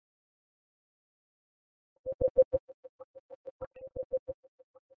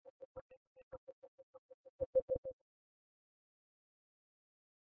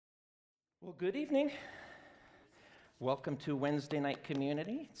Good evening. Welcome to Wednesday Night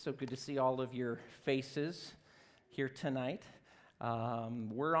Community. It's so good to see all of your faces here tonight.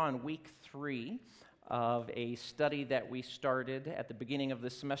 We're on week 3 of a study that we started at the beginning of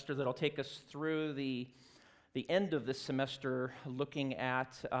this semester that'll take us through the end of this semester, looking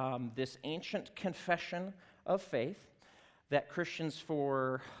at this ancient confession of faith that Christians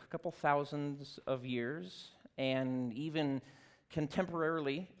for a couple thousands of years, and even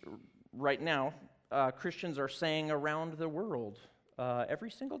contemporarily, right now, Christians are saying around the world every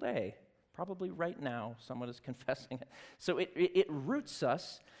single day. Probably right now, someone is confessing it. So it roots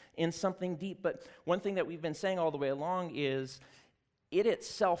us in something deep. But one thing that we've been saying all the way along is it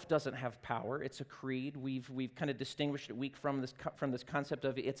itself doesn't have power. It's a creed. We've kind of distinguished it weak from this concept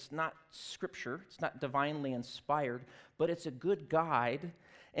of it's not scripture. It's not divinely inspired, but it's a good guide.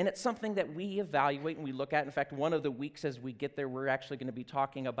 And it's something that we evaluate and we look at. In fact, one of the weeks as we get there, we're actually going to be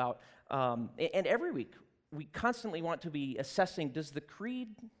talking about, and every week, we constantly want to be assessing, does the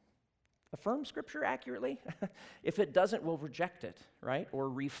creed affirm Scripture accurately? If it doesn't, we'll reject it, right? Or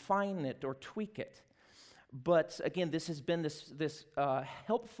refine it or tweak it. But again, this has been this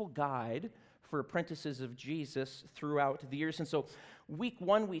helpful guide for apprentices of Jesus throughout the years. And so week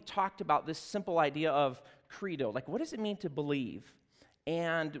 1, we talked about this simple idea of credo. Like, what does it mean to believe?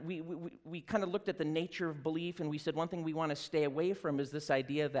 And we kind of looked at the nature of belief, and we said one thing we want to stay away from is this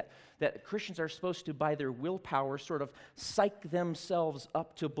idea that Christians are supposed to, by their willpower, sort of psych themselves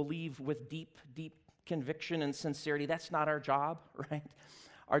up to believe with deep, deep conviction and sincerity. That's not our job, right?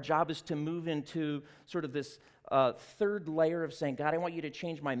 Our job is to move into sort of this third layer of saying, God, I want you to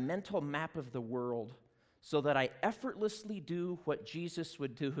change my mental map of the world so that I effortlessly do what Jesus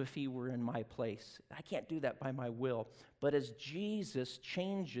would do if he were in my place. I can't do that by my will. But as Jesus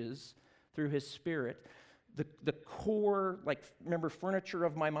changes through his Spirit, the core, like, remember, furniture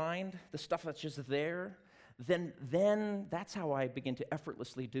of my mind, the stuff that's just there, then that's how I begin to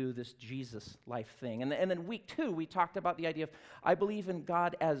effortlessly do this Jesus life thing. And then week 2, we talked about the idea of I believe in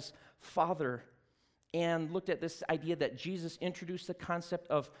God as Father, and looked at this idea that Jesus introduced the concept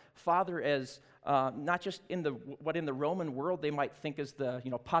of Father as not just what in the Roman world they might think as the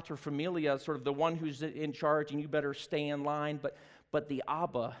pater familia, sort of the one who's in charge and you better stay in line, but the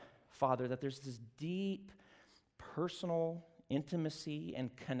Abba Father, that there's this deep personal intimacy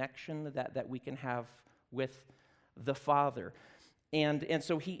and connection that we can have with the Father. And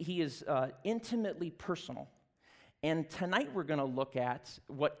so he is intimately personal. And tonight we're going to look at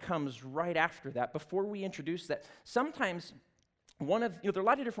what comes right after that. Before we introduce that, sometimes there are a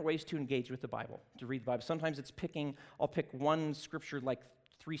lot of different ways to engage with the Bible, to read the Bible. Sometimes I'll pick one scripture, like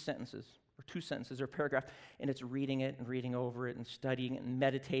 3 sentences, or 2 sentences, or a paragraph, and it's reading it and reading over it and studying it and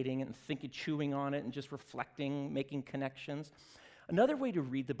meditating and thinking, chewing on it and just reflecting, making connections. Another way to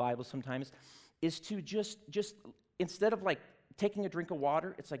read the Bible sometimes is to just instead of like taking a drink of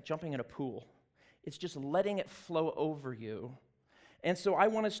water, it's like jumping in a pool. It's just letting it flow over you. And so I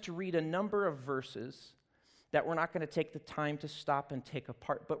want us to read a number of verses that we're not going to take the time to stop and take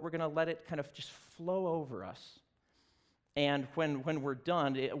apart, but we're going to let it kind of just flow over us. And when we're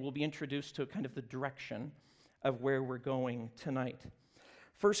done, it will be introduced to kind of the direction of where we're going tonight.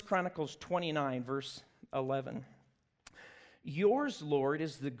 1 Chronicles 29, verse 11. Yours, Lord,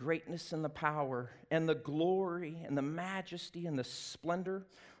 is the greatness and the power and the glory and the majesty and the splendor,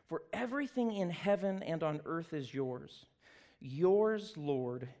 for everything in heaven and on earth is yours. Yours,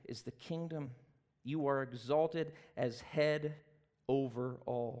 Lord, is the kingdom. You are exalted as head over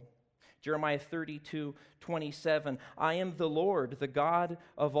all. Jeremiah 32:27. I am the Lord, the God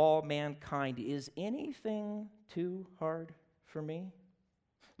of all mankind. Is anything too hard for me?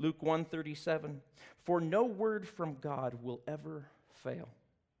 Luke 1:37. For no word from God will ever fail.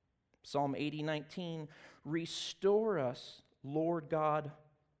 Psalm 80:19. Restore us, Lord God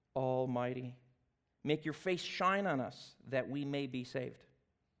Almighty. Make your face shine on us that we may be saved.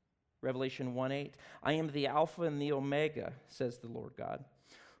 Revelation 1:8. I am the Alpha and the Omega, says the Lord God,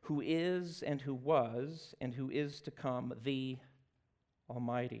 who is and who was and who is to come, the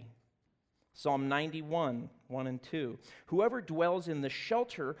Almighty. Psalm 91:1 and 2. Whoever dwells in the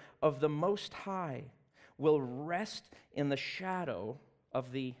shelter of the Most High will rest in the shadow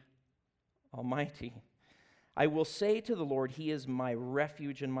of the Almighty. I will say to the Lord, He is my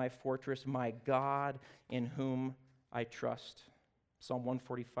refuge and my fortress, my God in whom I trust. Psalm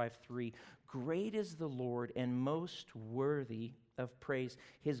 145:3. Great is the Lord and most worthy of praise.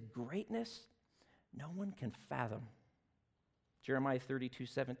 His greatness no one can fathom. Jeremiah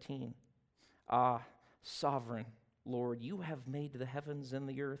 32:17. Ah, sovereign Lord, you have made the heavens and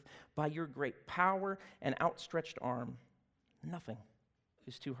the earth by your great power and outstretched arm. Nothing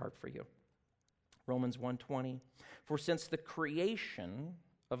is too hard for you. Romans 1:20. For since the creation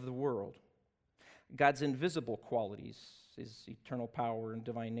of the world, God's invisible qualities, his eternal power and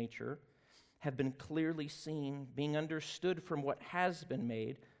divine nature, have been clearly seen, being understood from what has been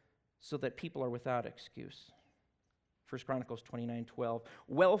made, so that people are without excuse. 1 Chronicles 29:12.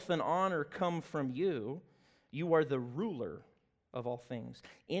 Wealth and honor come from you. You are the ruler of all things.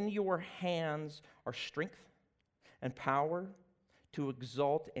 In your hands are strength and power to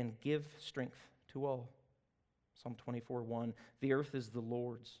exalt and give strength to all. Psalm 24:1. The earth is the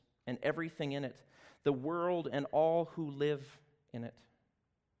Lord's, and everything in it, the world and all who live in it.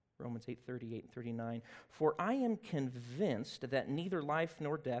 Romans 8:38 and 39. For I am convinced that neither life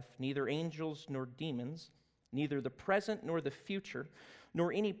nor death, neither angels nor demons, neither the present nor the future,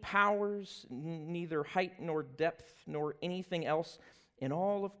 nor any powers, neither height nor depth, nor anything else in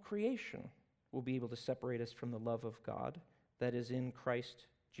all of creation will be able to separate us from the love of God that is in Christ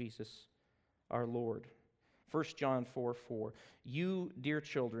Jesus our Lord. 1 John 4:4. You, dear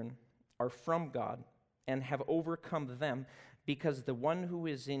children, are from God and have overcome them, because the one who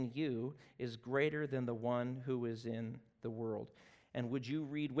is in you is greater than the one who is in the world. And would you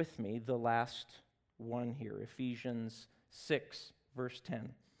read with me the last one here, Ephesians 6, verse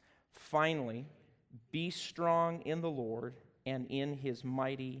 10. Finally, be strong in the Lord and in his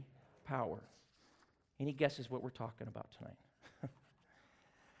mighty power. Any guesses what we're talking about tonight?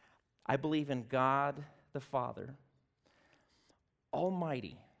 I believe in God the Father,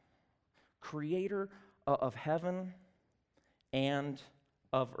 Almighty, creator of heaven and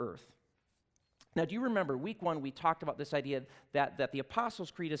of earth. Now, do you remember week 1 we talked about this idea that the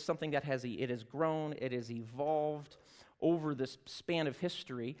Apostles' Creed is something that has grown, it has evolved over this span of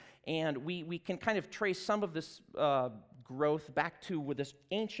history, and we can kind of trace some of this growth back to with this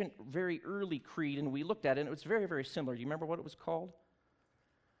ancient, very early creed, and we looked at it, and it was very, very similar. Do you remember what it was called?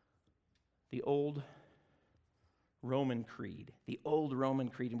 The Old Roman Creed. The Old Roman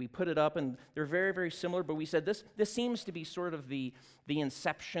Creed. And we put it up, and they're very, very similar, but we said this seems to be sort of the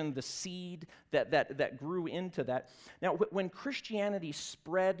inception, the seed that grew into that. Now, when Christianity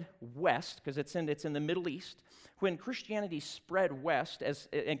spread west, because it's in the Middle East, when Christianity spread west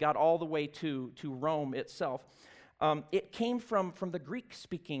and got all the way to Rome itself, it came from the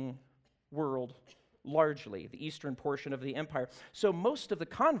Greek-speaking world largely, the eastern portion of the empire. So most of the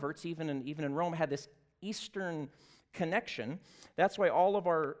converts, even in Rome, had this eastern connection. That's why all of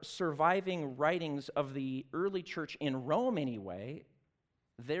our surviving writings of the early church in Rome anyway,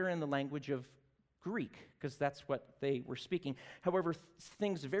 they're in the language of Greek, because that's what they were speaking. However,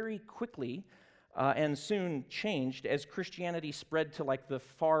 things very quickly and soon changed as Christianity spread to like the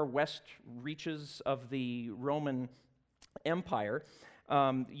far west reaches of the Roman Empire.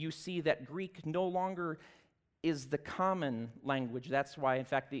 You see that Greek no longer is the common language. That's why, in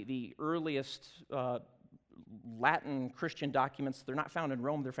fact, the earliest Latin Christian documents, they're not found in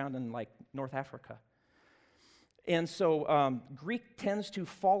Rome, they're found in like North Africa. And so Greek tends to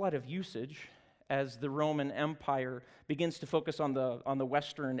fall out of usage as the Roman Empire begins to focus on the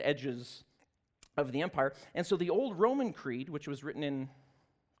western edges of the empire. And so the Old Roman Creed, which was written in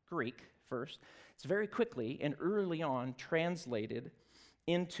Greek first, it's very quickly and early on translated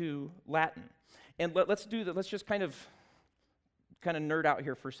into Latin. And let's do that. Let's just kind of nerd out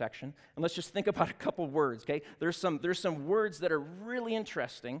here for a section, and let's just think about a couple words, okay? There's some words that are really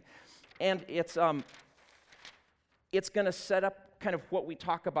interesting, and it's going to set up kind of what we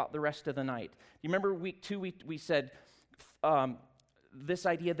talk about the rest of the night. You remember week 2 we said this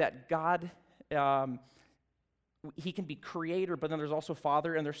idea that God, he can be creator, but then there's also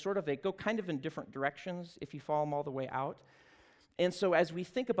father, and they go kind of in different directions if you follow them all the way out. And so as we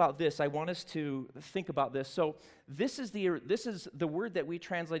think about this, I want us to think about this. So this is the word that we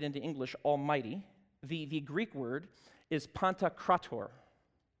translate into English, almighty. The Greek word is pantokrator.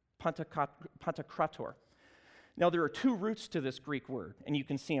 Pantokrator. Now there are 2 roots to this Greek word, and you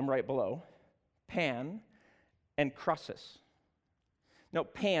can see them right below. Pan and krasis. Now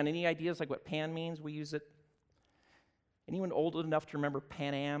pan, any ideas like what pan means? We use it. Anyone old enough to remember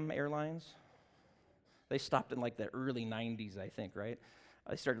Pan Am Airlines? They stopped in like the early 90s, I think, right?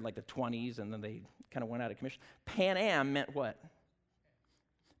 They started in like the 20s, and then they kind of went out of commission. Pan Am meant what?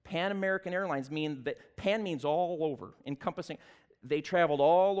 Pan American Airlines Pan means all over, encompassing. They traveled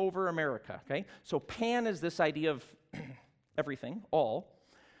all over America, okay? So pan is this idea of everything, all.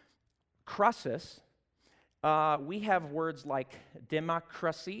 Krasis, we have words like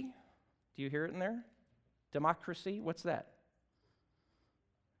democracy. Do you hear it in there? Democracy, what's that?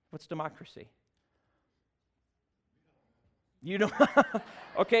 What's democracy? You know,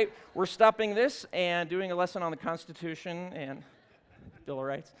 okay, we're stopping this and doing a lesson on the Constitution and Bill of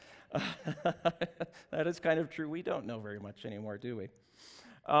Rights. That is kind of true. We don't know very much anymore, do we?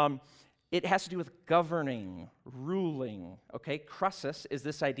 It has to do with governing, ruling, okay? Krasis is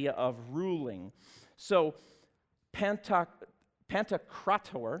this idea of ruling. So, Pantocrator,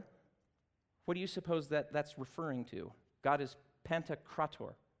 what do you suppose that's referring to? God is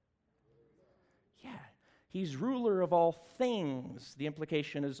Pantocrator. Yeah, he's ruler of all things. The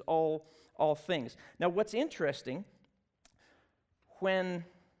implication is all things. Now, what's interesting, when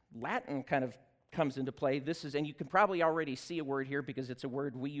Latin kind of comes into play, and you can probably already see a word here because it's a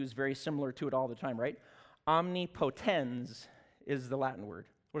word we use very similar to it all the time, right? Omnipotens is the Latin word.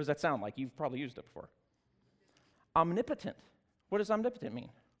 What does that sound like? You've probably used it before. Omnipotent. What does omnipotent mean?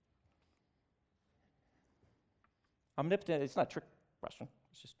 Omnipotent, it's not a trick question.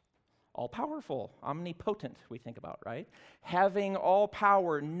 It's just all-powerful, omnipotent, we think about, right? Having all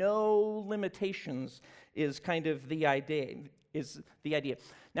power, no limitations is kind of the idea.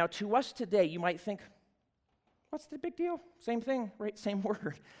 Now, to us today, you might think, what's the big deal? Same thing, right? Same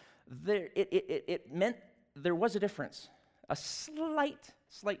word. It meant there was a difference, a slight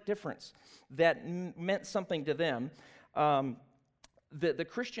difference that meant something to them. The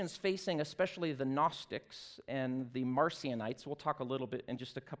Christians facing, especially the Gnostics and the Marcionites, we'll talk a little bit in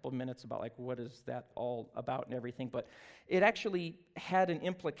just a couple of minutes about like what is that all about and everything, but it actually had an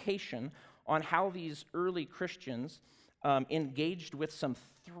implication on how these early Christians engaged with some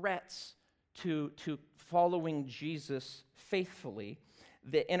threats to following Jesus faithfully.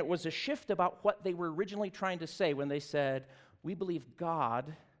 And it was a shift about what they were originally trying to say when they said, we believe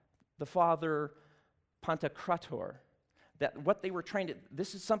God, the Father, Pantocrator. That what they were trying to,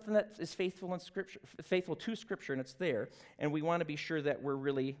 this is something that is faithful in Scripture, faithful to Scripture, and it's there, and we want to be sure that we're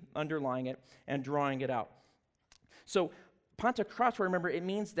really underlying it and drawing it out. So, Pantocrator, remember, it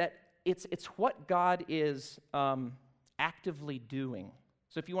means that it's what God is actively doing.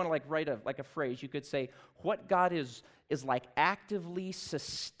 So, if you want to like write a phrase, you could say, what God is like actively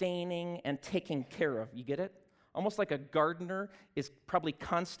sustaining and taking care of. You get it? Almost like a gardener is probably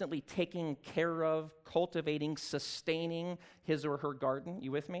constantly taking care of, cultivating, sustaining his or her garden.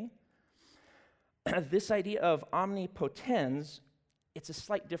 You with me? This idea of omnipotens, it's a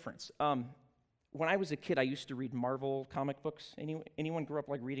slight difference. When I was a kid, I used to read Marvel comic books. Anyone grew up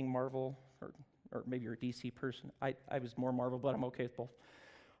like reading Marvel? Or maybe you're a DC person. I was more Marvel, but I'm okay with both.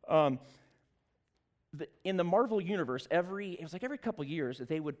 In the Marvel universe, it was like every couple years,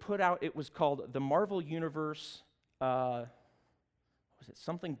 they would put out, it was called the Marvel Universe, was it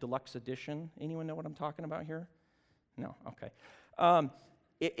something deluxe edition? Anyone know what I'm talking about here? No, okay.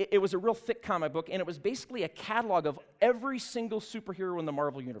 It was a real thick comic book, and it was basically a catalog of every single superhero in the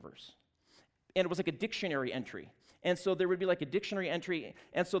Marvel Universe. And it was like a dictionary entry. And so there would be like a dictionary entry,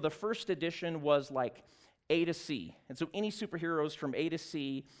 and so the first edition was like A to C. And so any superheroes from A to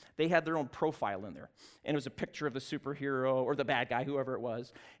C, they had their own profile in there. And it was a picture of the superhero or the bad guy, whoever it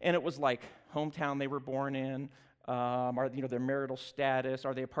was. And it was like hometown they were born in, their marital status,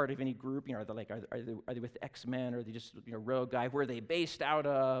 are they a part of any group? Are they with X-Men, or are they just rogue guy? Where are they based out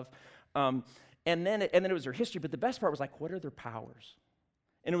of? And then it was their history. But the best part was like, what are their powers?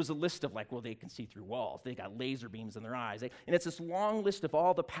 And it was a list of like, well, they can see through walls. They got laser beams in their eyes. And it's this long list of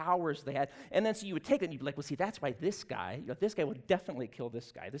all the powers they had. And then so you would take it and you'd be like, well, see, that's why this guy would definitely kill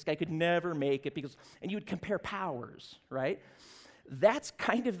this guy. This guy could never make it and you would compare powers, right? That's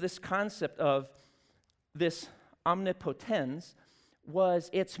kind of this concept of this omnipotens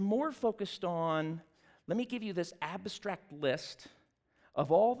it's more focused on, let me give you this abstract list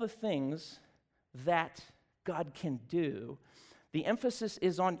of all the things that God can do. The emphasis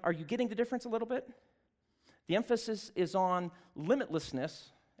is on, are you getting the difference a little bit? The emphasis is on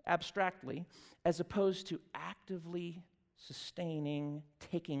limitlessness, abstractly, as opposed to actively sustaining,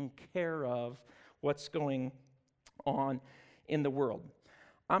 taking care of what's going on in the world.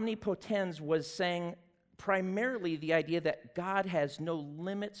 Omnipotens was saying primarily the idea that God has no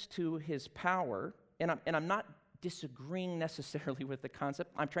limits to his power, and I'm not disagreeing necessarily with the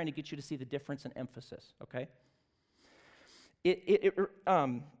concept. I'm trying to get you to see the difference in emphasis, okay?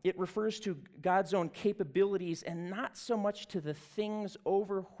 It refers to God's own capabilities and not so much to the things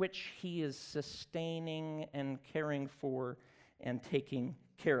over which he is sustaining and caring for and taking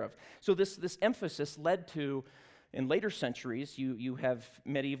care of. So this emphasis led to, in later centuries, you have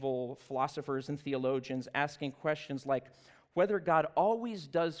medieval philosophers and theologians asking questions like whether God always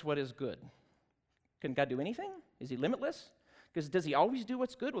does what is good. Can God do anything? Is he limitless? Because does he always do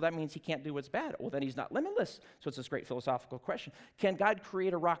what's good? Well, that means he can't do what's bad. Well, then he's not limitless. So it's this great philosophical question. Can God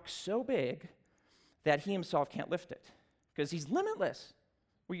create a rock so big that he himself can't lift it? Because he's limitless.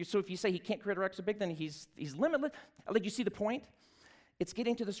 So if you say he can't create a rock so big, then he's limitless. Like, you see the point? It's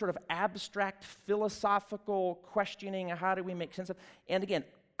getting to the sort of abstract philosophical questioning of how do we make sense of. And again,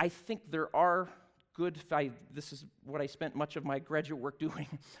 I think there are this is what I spent much of my graduate work doing.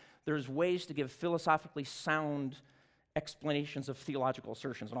 There's ways to give philosophically sound explanations of theological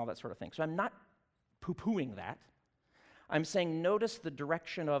assertions and all that sort of thing. So I'm not poo-pooing that. I'm saying notice the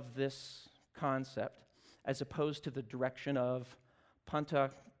direction of this concept as opposed to the direction of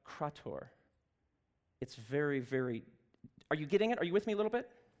Pantocrator. It's very, very... Are you getting it? Are you with me a little bit?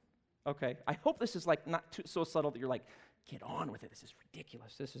 Okay. I hope this is like not too, so subtle that you're like, get on with it. This is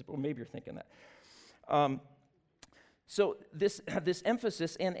ridiculous. Well, maybe you're thinking that. So this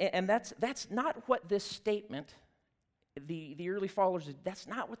emphasis, and that's not what this statement, the early followers, that's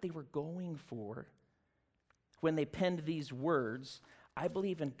not what they were going for when they penned these words. I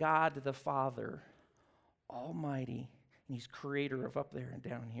believe in God the Father, Almighty, and He's creator of up there and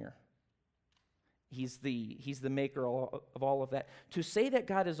down here. He's the maker of all of that. To say that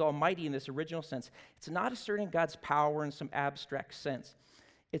God is almighty in this original sense, it's not asserting God's power in some abstract sense.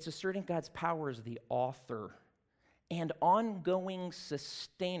 It's asserting God's power as the author and ongoing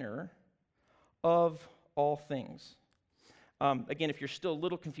sustainer of all things. Again, if you're still a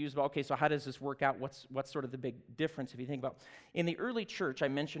little confused about, okay, so how does this work out? What's sort of the big difference if you think about? In the early church, I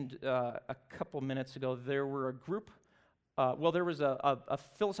mentioned a couple minutes ago, there were a group, there was a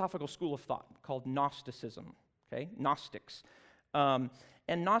philosophical school of thought called Gnosticism, okay, Gnostics. And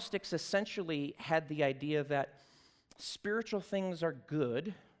Gnostics essentially had the idea that spiritual things are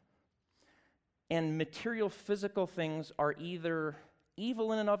good and material physical things are either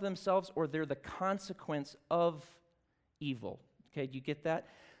evil in and of themselves or they're the consequence of evil. Okay, do you get that?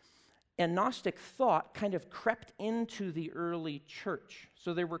 And Gnostic thought kind of crept into the early church.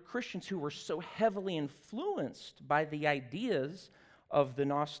 So there were Christians who were so heavily influenced by the ideas of the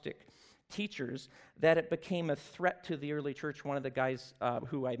Gnostic teachers that it became a threat to the early church. One of the guys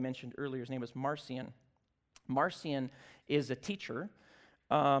who I mentioned earlier, his name was Marcion. Marcion is a teacher.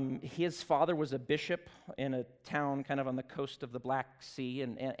 His father was a bishop in a town kind of on the coast of the Black Sea,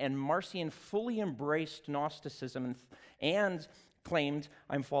 and Marcion fully embraced Gnosticism and claimed,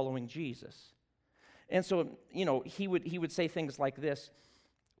 I'm following Jesus. And so, he would say things like this.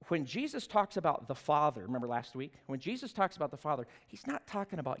 When Jesus talks about the Father, remember last week? When Jesus talks about the Father, he's not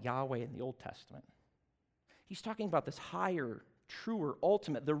talking about Yahweh in the Old Testament. He's talking about this higher, truer,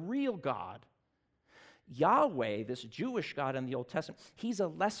 ultimate, the real God. Yahweh, this Jewish God in the Old Testament, he's a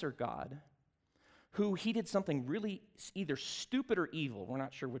lesser God who he did something really either stupid or evil. We're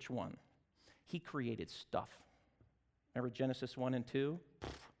not sure which one. He created stuff. Remember Genesis 1 and 2?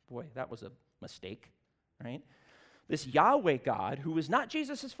 Boy, that was a mistake, right? This Yahweh God, who is not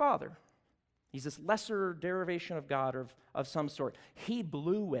Jesus' father, he's this lesser derivation of God of some sort. He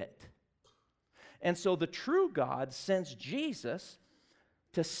blew it. And so the true God sends Jesus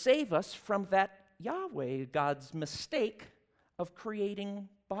to save us from that Yahweh, God's mistake of creating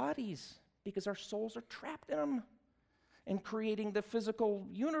bodies because our souls are trapped in them, and creating the physical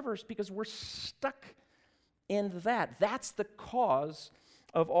universe because we're stuck in that. That's the cause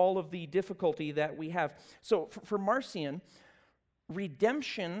of all of the difficulty that we have. So for Marcion,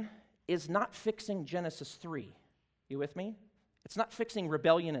 redemption is not fixing Genesis 3. You with me? It's not fixing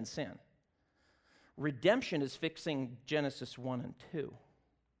rebellion and sin. Redemption is fixing Genesis 1 and 2.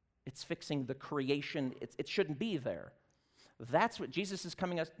 It's fixing the creation. It shouldn't be there. That's what Jesus is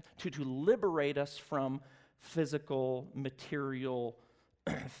coming us to liberate us from physical, material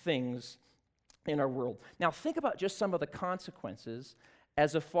things in our world. Now, think about just some of the consequences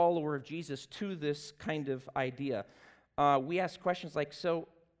as a follower of Jesus to this kind of idea. We ask questions like, so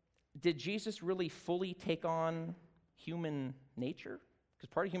did Jesus really fully take on human nature? Because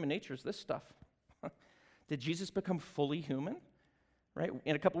part of human nature is this stuff. Did Jesus become fully human? Right?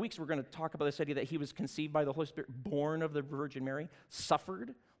 In a couple weeks, we're going to talk about this idea that he was conceived by the Holy Spirit, born of the Virgin Mary,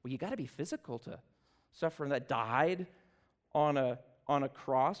 suffered. Well, you got to be physical to suffer, and that died on a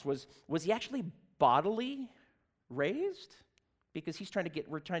cross. Was he actually bodily raised? Because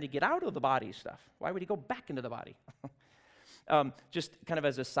we're trying to get out of the body stuff. Why would he go back into the body? Just kind of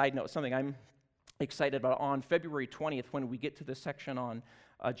as a side note, something I'm excited about. On February 20th, when we get to the section on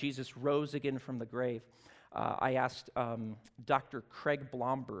Jesus rose again from the grave, I asked Dr. Craig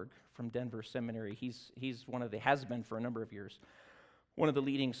Blomberg from Denver Seminary. He's has been for a number of years, one of the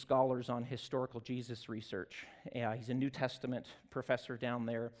leading scholars on historical Jesus research. He's a New Testament professor down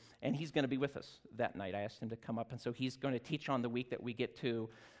there, and he's going to be with us that night. I asked him to come up, and so he's going to teach on the week that we get to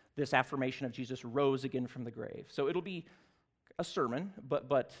this affirmation of Jesus rose again from the grave. So it'll be a sermon,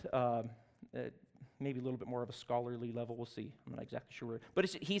 but maybe a little bit more of a scholarly level. We'll see. I'm not exactly sure. But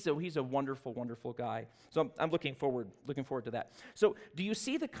he's a wonderful, wonderful guy. So I'm looking forward to that. So do you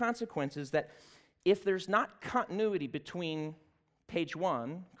see the consequences that if there's not continuity between page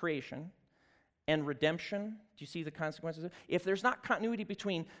 1, creation, and redemption, do you see the consequences? If there's not continuity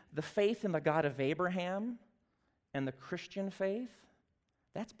between the faith in the God of Abraham and the Christian faith,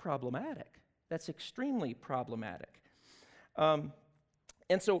 that's problematic. That's extremely problematic.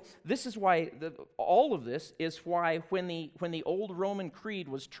 And so this is why, all of this is why when the old Roman Creed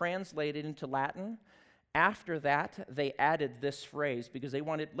was translated into Latin, after that they added this phrase because they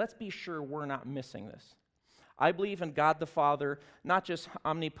wanted, let's be sure we're not missing this. I believe in God the Father, not just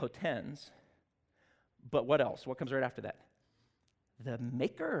omnipotens, but what else? What comes right after that? The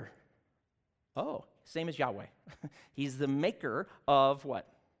maker. Oh, same as Yahweh. He's the maker of what?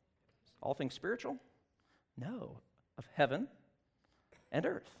 All things spiritual? No, of heaven and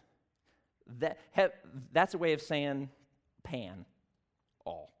earth. That's a way of saying pan,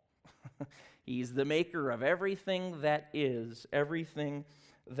 all. He's the maker of everything that is, everything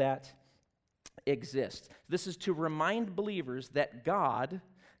that exists. This is to remind believers that God's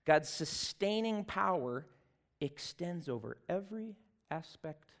sustaining power extends over every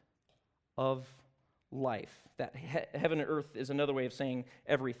aspect of life. That heaven and earth is another way of saying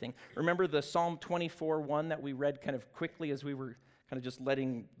everything. Remember the Psalm 24:1 that we read kind of quickly as we were kind of just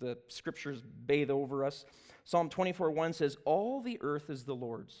letting the scriptures bathe over us? Psalm 24:1 says, "All the earth is the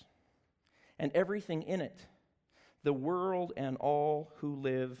Lord's, and everything in it, the world and all who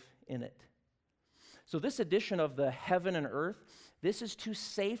live in it." So this addition of the heaven and earth, this is to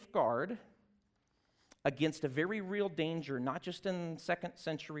safeguard against a very real danger, not just in the 2nd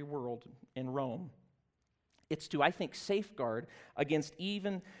century world in Rome. It's to, I think, safeguard against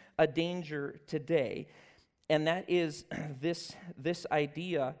even a danger today. And that is this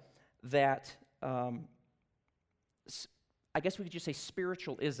idea that, I guess we could just say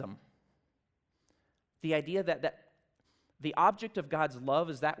spiritualism. The idea that the object of God's love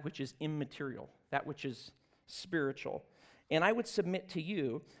is that which is immaterial, that which is spiritual. And I would submit to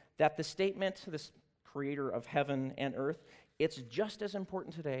you that the statement, this creator of heaven and earth, it's just as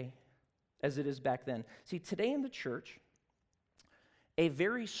important today as it is back then. See, today in the church, a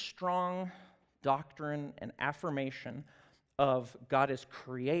very strong doctrine and affirmation of God as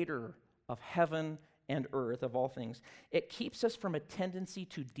creator of heaven and earth, of all things, it keeps us from a tendency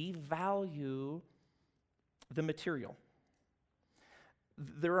to devalue the material.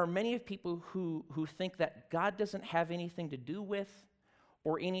 There are many people who think that God doesn't have anything to do with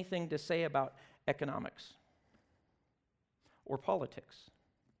or anything to say about economics or politics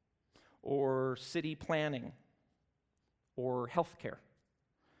or city planning or healthcare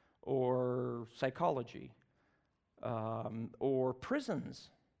or psychology or prisons,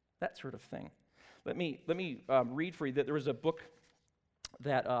 that sort of thing. Let me read for you that there was a book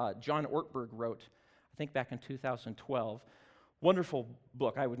that John Ortberg wrote, I think back in 2012. Wonderful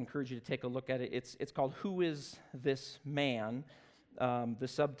book. I would encourage you to take a look at it. It's called Who Is This Man? The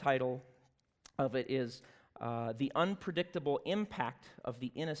subtitle of it is The Unpredictable Impact of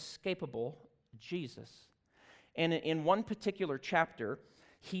the Inescapable Jesus. And in one particular chapter,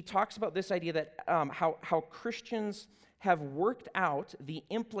 he talks about this idea that how Christians have worked out the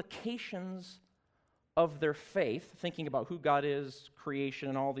implications of their faith, thinking about who God is, creation,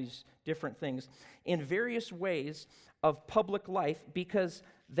 and all these different things, in various ways of public life, because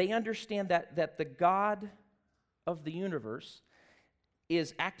they understand that the God of the universe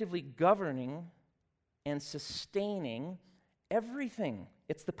is actively governing and sustaining everything.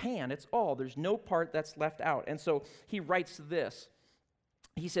 It's the pan, it's all. There's no part that's left out. And so he writes this.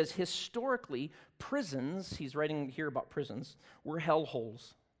 He says, historically, prisons, he's writing here about prisons, were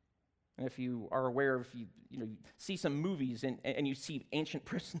hellholes. And if you are aware of, you see some movies and you see ancient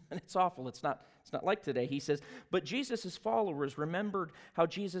prison, and it's awful. It's not like today. He says, but Jesus' followers remembered how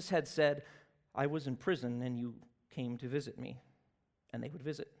Jesus had said, I was in prison and you came to visit me. And they would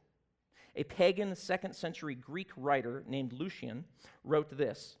visit. A pagan 2nd century Greek writer named Lucian wrote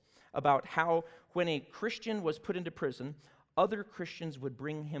this about how when a Christian was put into prison, other Christians would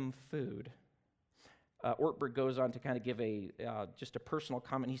bring him food. Ortberg goes on to kind of give just a personal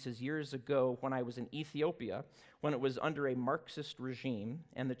comment. He says, years ago when I was in Ethiopia, when it was under a Marxist regime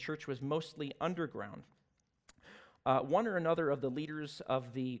and the church was mostly underground, one or another of the leaders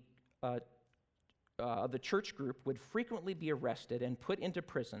of the church group would frequently be arrested and put into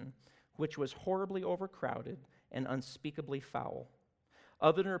prison, which was horribly overcrowded and unspeakably foul.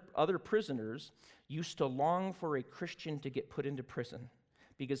 Other prisoners used to long for a Christian to get put into prison,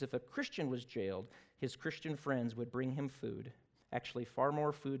 because if a Christian was jailed, his Christian friends would bring him food, actually far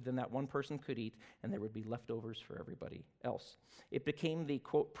more food than that one person could eat, and there would be leftovers for everybody else. It became the,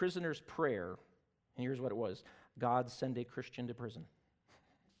 quote, prisoner's prayer, and here's what it was: God, send a Christian to prison.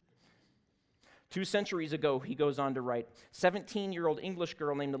 2 centuries ago, he goes on to write, 17-year-old English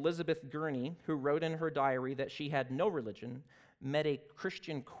girl named Elizabeth Gurney, who wrote in her diary that she had no religion, met a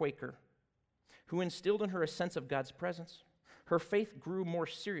Christian Quaker who instilled in her a sense of God's presence. Her faith grew more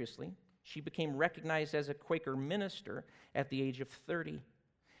seriously. She became recognized as a Quaker minister at the age of 30.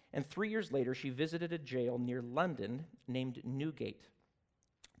 And 3 years later, she visited a jail near London named Newgate.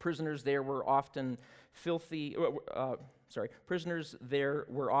 Prisoners there were often filthy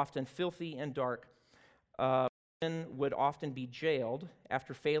and dark. Women would often be jailed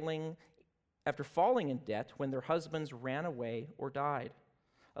after falling in debt when their husbands ran away or died.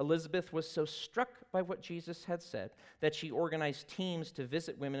 Elizabeth was so struck by what Jesus had said that she organized teams to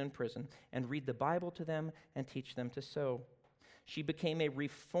visit women in prison and read the Bible to them and teach them to sew. She became a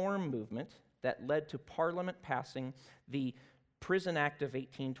reform movement that led to Parliament passing the Prison Act of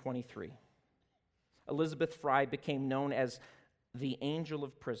 1823. Elizabeth Fry became known as the Angel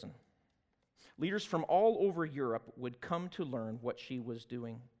of Prison. Leaders from all over Europe would come to learn what she was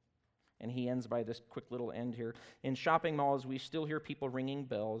doing. And he ends by this quick little end here. In shopping malls, we still hear people ringing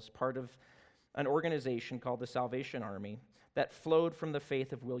bells, part of an organization called the Salvation Army that flowed from the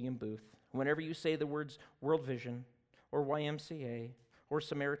faith of William Booth. Whenever you say the words World Vision or YMCA or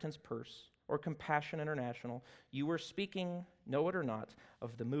Samaritan's Purse or Compassion International, you are speaking, know it or not,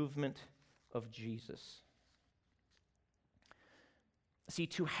 of the movement of Jesus. See,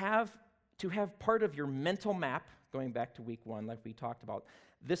 to have part of your mental map, going back to week 1, like we talked about,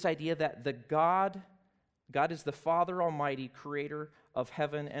 this idea that God is the Father Almighty, creator of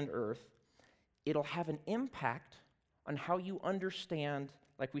heaven and earth, it'll have an impact on how you understand,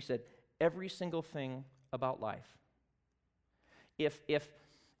 like we said, every single thing about life. If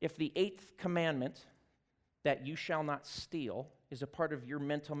the 8th commandment, that you shall not steal, is a part of your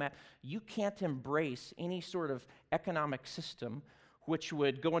mental map, you can't embrace any sort of economic system which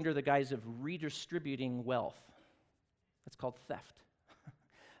would go under the guise of redistributing wealth. That's called theft.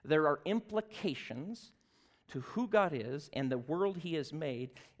 There are implications to who God is and the world he has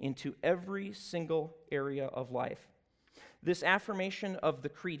made into every single area of life. This affirmation of the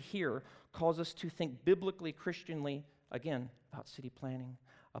creed here calls us to think biblically, Christianly, again, about city planning,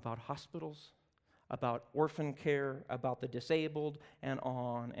 about hospitals, about orphan care, about the disabled, and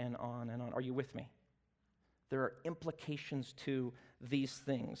on and on and on. Are you with me? There are implications to these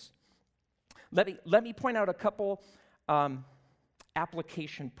things. Let me point out a couple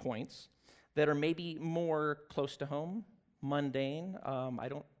application points that are maybe more close to home, mundane. I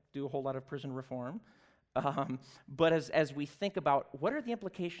don't do a whole lot of prison reform. But as we think about what are the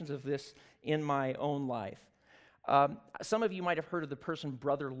implications of this in my own life, some of you might have heard of the person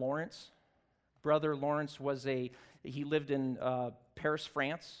Brother Lawrence. Brother Lawrence he lived in Paris,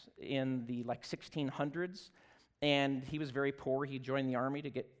 France in the 1600s, and he was very poor. He joined the army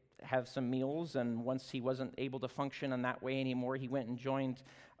to have some meals, and once he wasn't able to function in that way anymore, he went and joined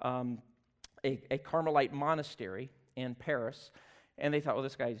a Carmelite monastery in Paris, and they thought, well,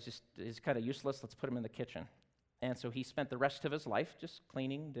 this guy is kind of useless, let's put him in the kitchen. And so he spent the rest of his life just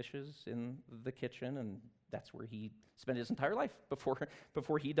cleaning dishes in the kitchen, and that's where he spent his entire life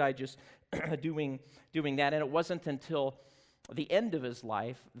before he died, just doing that. And it wasn't until the end of his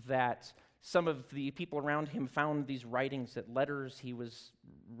life that some of the people around him found these writings, that letters he was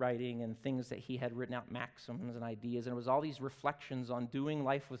writing and things that he had written out, maxims and ideas, and it was all these reflections on doing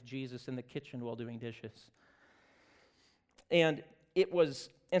life with Jesus in the kitchen while doing dishes. And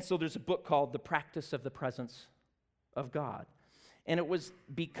so there's a book called The Practice of the Presence of God. And it was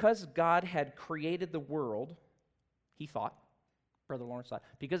because God had created the world, he thought, Brother Lawrence thought,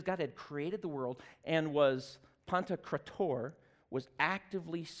 because God had created the world and was Pantocrator, was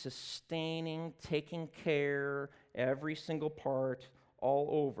actively sustaining, taking care, every single part, all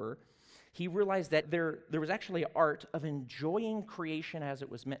over, he realized that there was actually an art of enjoying creation as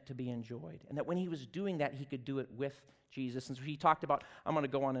it was meant to be enjoyed. And that when he was doing that, he could do it with Jesus. And so he talked about, I'm going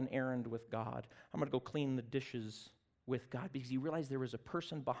to go on an errand with God. I'm going to go clean the dishes with God, because he realized there was a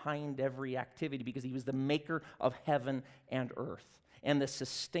person behind every activity, because he was the maker of heaven and earth and the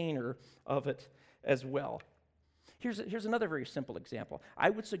sustainer of it as well. Here's another very simple example. I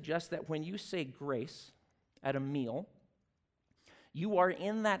would suggest that when you say grace at a meal, you are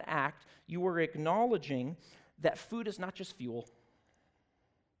in that act, you are acknowledging that food is not just fuel.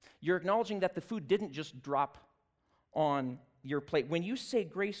 You're acknowledging that the food didn't just drop on your plate. When you say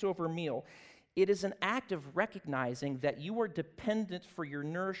grace over a meal, it is an act of recognizing that you are dependent for your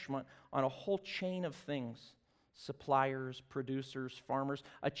nourishment on a whole chain of things suppliers, producers, farmers,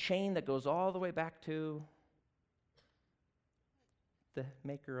 a chain that goes all the way back to the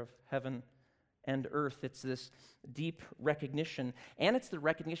maker of heaven and earth. It's this deep recognition, and it's the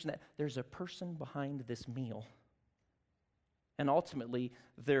recognition that there's a person behind this meal. And ultimately,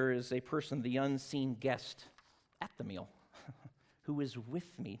 there is a person, the unseen guest at the meal, who is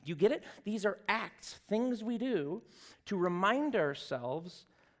with me. Do you get it? These are acts, things we do to remind ourselves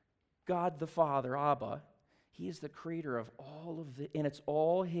God the Father, Abba, He is the creator of all of the, and it's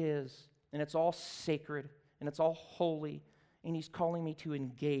all His, and it's all sacred, and it's all holy, and He's calling me to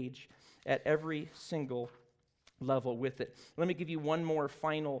engage at every single level with it. Let me give you one more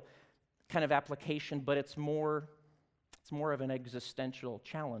final kind of application, but it's more of an existential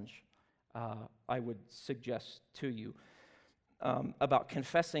challenge, I would suggest to you, about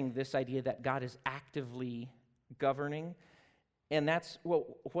confessing this idea that God is actively governing. And that's, well,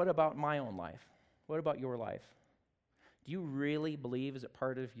 what about my own life? What about your life? Do you really believe, as a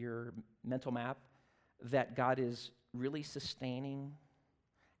part of your mental map, that God is really sustaining,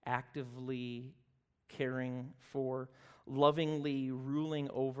 actively caring for, lovingly ruling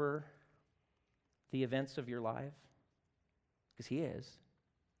over the events of your life? Because He is.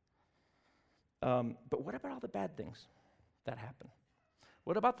 But what about all the bad things that happen?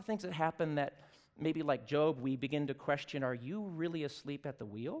 What about the things that happen that maybe like Job, we begin to question, are you really asleep at the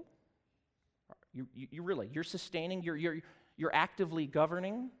wheel? You're sustaining, you're actively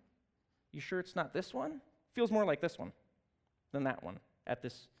governing? You sure it's not this one? Feels more like this one than that one at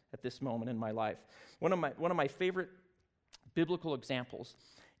this moment in my life. One of my favorite biblical examples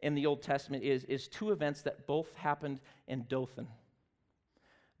in the Old Testament is two events that both happened in Dothan.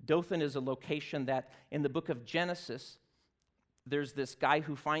 Dothan is a location that in the book of Genesis, there's this guy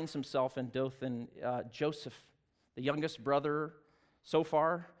who finds himself in Dothan, Joseph, the youngest brother so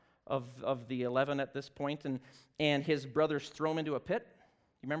far of the 11 at this point, and his brothers throw him into a pit.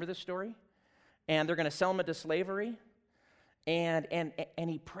 You remember this story? And they're going to sell him into slavery, and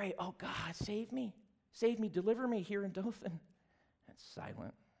he pray, oh God, save me, deliver me here in Dothan. It's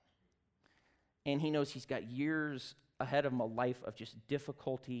silent. And he knows he's got years ahead of him, a life of just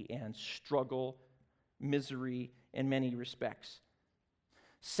difficulty and struggle, misery in many respects.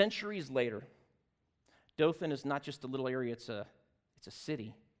 Centuries later, Dothan is not just a little area, it's a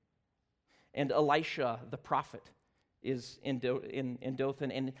city. And Elisha, the prophet, is in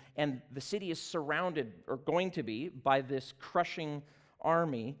Dothan, and the city is surrounded, or going to be, by this crushing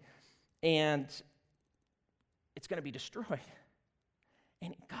army, and it's going to be destroyed.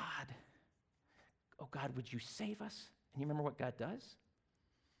 And oh God, would you save us? And you remember what God does?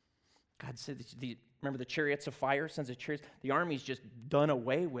 God said, remember the chariots of fire, sends the chariots, the army's just done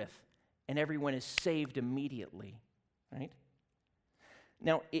away with, and everyone is saved immediately, right?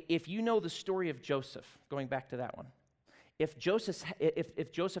 Now, if you know the story of Joseph, going back to that one, if Joseph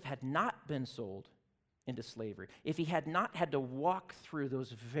had not been sold into slavery, if he had not had to walk through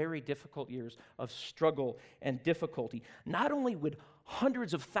those very difficult years of struggle and difficulty, not only would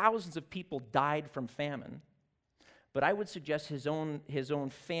hundreds of thousands of people died from famine, but I would suggest his own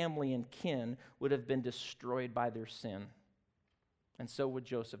family and kin would have been destroyed by their sin. And so would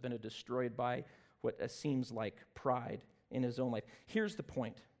Joseph, been destroyed by what seems like pride in his own life. Here's the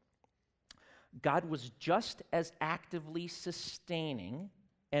point. God was just as actively sustaining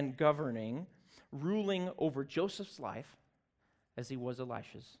and governing, ruling over Joseph's life as he was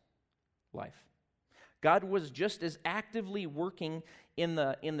Elisha's life. God was just as actively working in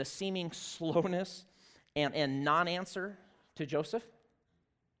the seeming slowness and non-answer to Joseph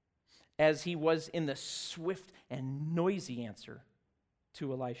as he was in the swift and noisy answer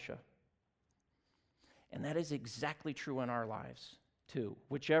to Elisha. And that is exactly true in our lives, too.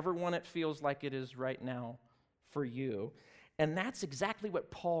 Whichever one it feels like it is right now for you. And that's exactly what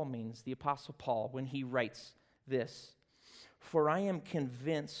Paul means, the Apostle Paul, when he writes this. For I am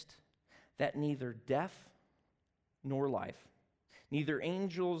convinced that neither death nor life, neither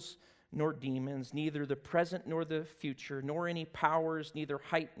angels nor demons, neither the present nor the future, nor any powers, neither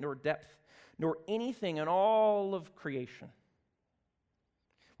height nor depth, nor anything in all of creation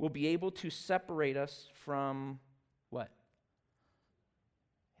will be able to separate us from what?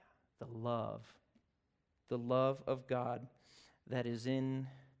 The love of God that is in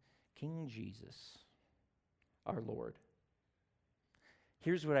King Jesus, our Lord.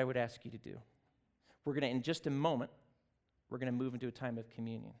 Here's what I would ask you to do. We're going to, in just a moment, we're going to move into a time of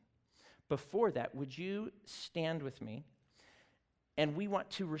communion. Before that, would you stand with me? And we want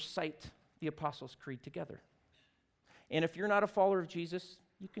to recite the Apostles' Creed together. And if you're not a follower of Jesus,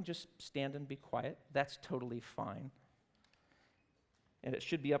 you can just stand and be quiet. That's totally fine. And it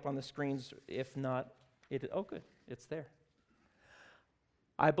should be up on the screens, if not Oh, good. It's there.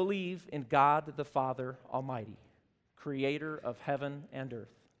 I believe in God the Father Almighty, creator of heaven and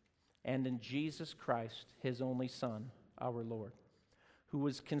earth, and in Jesus Christ, his only Son, our Lord, who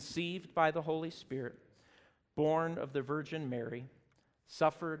was conceived by the Holy Spirit, born of the Virgin Mary,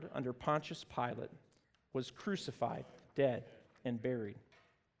 suffered under Pontius Pilate, was crucified, dead, and buried.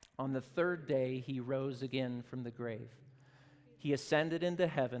 On the third day, he rose again from the grave. He ascended into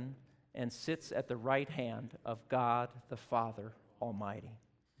heaven and sits at the right hand of God the Father Almighty.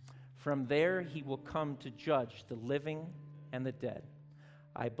 From there, he will come to judge the living and the dead.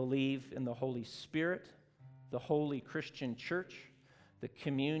 I believe in the Holy Spirit, the holy Christian church, the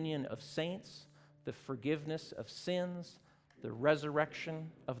communion of saints, the forgiveness of sins, the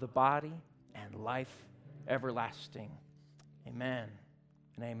resurrection of the body, and life everlasting. Amen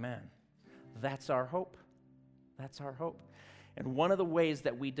and amen. That's our hope. That's our hope. And one of the ways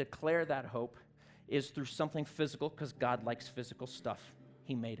that we declare that hope is through something physical, because God likes physical stuff.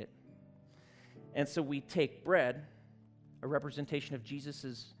 He made it. And so we take bread, a representation of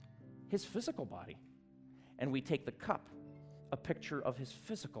his physical body, and we take the cup, a picture of his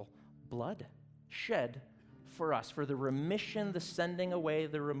physical blood shed for us, for the remission, the sending away,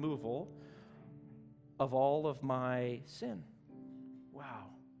 the removal of all of my sin. Wow,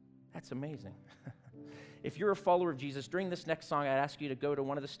 that's amazing. If you're a follower of Jesus, during this next song, I'd ask you to go to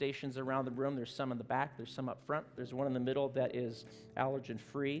one of the stations around the room. There's some in the back, there's some up front, there's one in the middle that is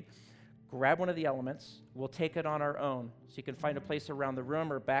allergen-free. Grab one of the elements. We'll take it on our own. So you can find a place around the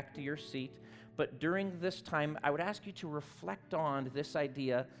room or back to your seat. But during this time, I would ask you to reflect on this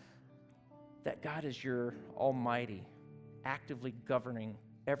idea that God is your Almighty, actively governing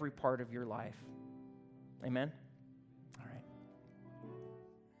every part of your life. Amen? All right.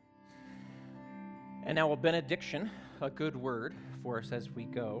 And now a benediction, a good word for us as we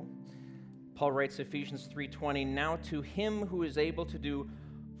go. Paul writes Ephesians 3:20, now to him who is able to do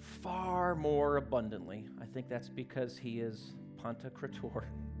far more abundantly. I think that's because he is Pantocrator.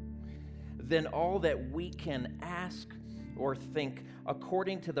 Than all that we can ask or think,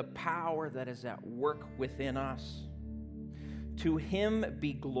 according to the power that is at work within us. To him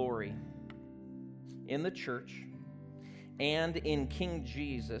be glory in the church and in King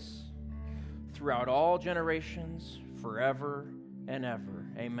Jesus throughout all generations, forever and ever.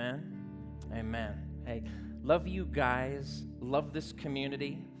 Amen. Amen. Hey, love you guys. Love this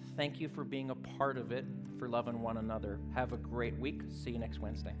community. Thank you for being a part of it, for loving one another. Have a great week. See you next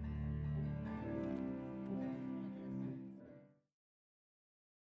Wednesday.